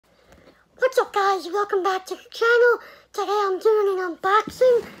What's up guys, welcome back to the channel. Today I'm doing an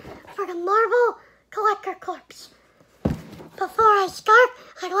unboxing for the Marvel Collector Corps. Before I start,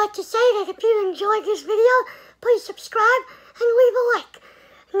 I'd like to say that if you enjoyed this video, please subscribe and leave a like.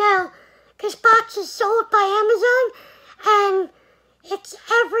 Now, this box is sold by Amazon and it's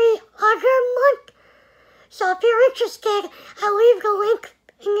every other month. So if you're interested, I'll leave the link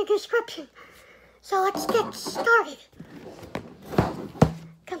in the description. So let's get started.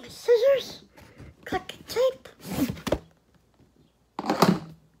 Got my scissors, cut the tape.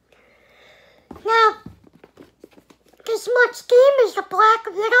 Now, this month's theme is the Black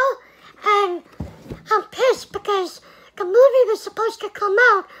Widow, and I'm pissed because the movie was supposed to come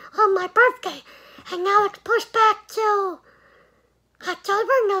out on my birthday, and now it's pushed back till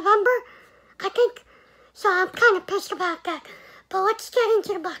October, November, I think. So I'm kind of pissed about that. But let's get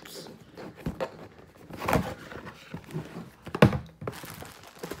into the box.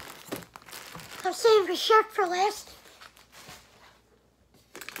 I'll save the shirt for last.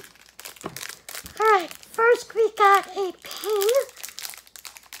 Alright, first we got a pin.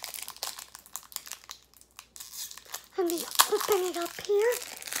 Let me open it up here.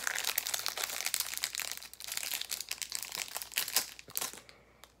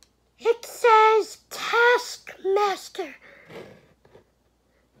 It says Taskmaster.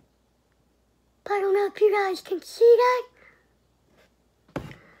 I don't know if you guys can see that.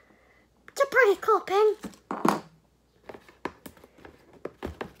 It's a pretty cool pin.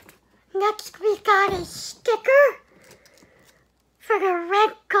 Next we got a sticker for the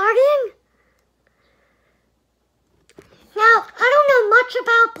Red Guardian. Now, I don't know much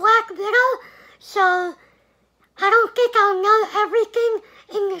about Black Widow, so I don't think I'll know everything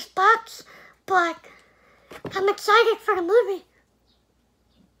in this box, but I'm excited for the movie.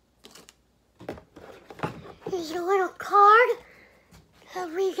 Here's a little card. I'll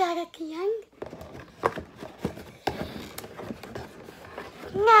read that at the end.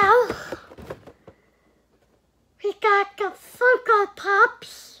 Now, we got the Funko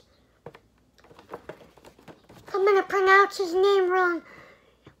Pops. I'm going to pronounce his name wrong.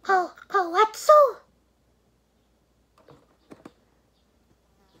 Oletzel?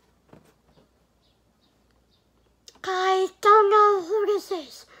 I don't know who this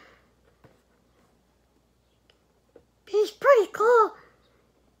is. He's pretty cool.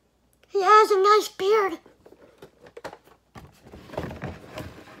 He has a nice beard.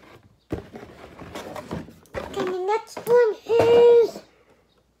 And the next one is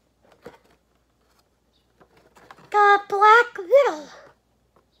the Black Widow.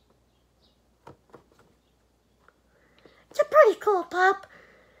 It's a pretty cool pop.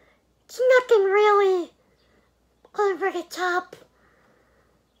 It's nothing really over the top.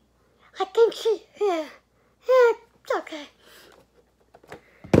 I think it's okay.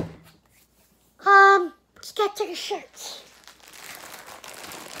 Let's get to the shirts.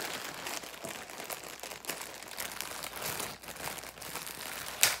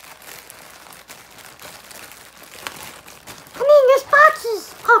 I mean, this box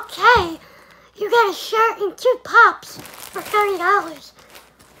is okay. You get a shirt and 2 pops for $30.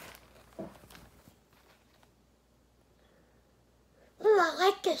 Ooh, I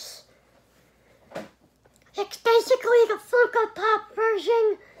like this. It's basically the Funko Pop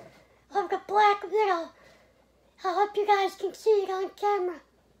version of the Black Widow. I hope you guys can see it on camera.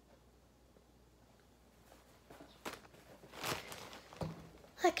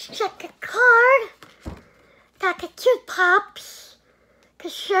 Let's check the card. Got the 2 pops, the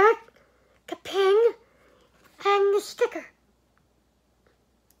shirt, the pin, and the sticker.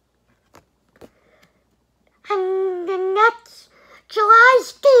 And the next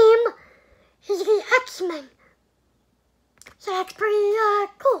July's theme is the X-Men. So that's pretty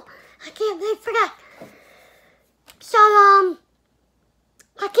cool. I can't wait for that. So,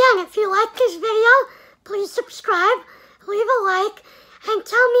 again, if you like this video, please subscribe, leave a like, and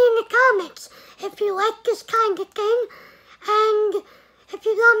tell me in the comments if you like this kind of thing, and if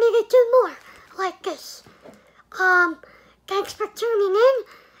you want me to do more like this. Thanks for tuning in,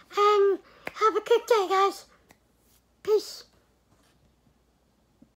 and have a good day, guys. Peace.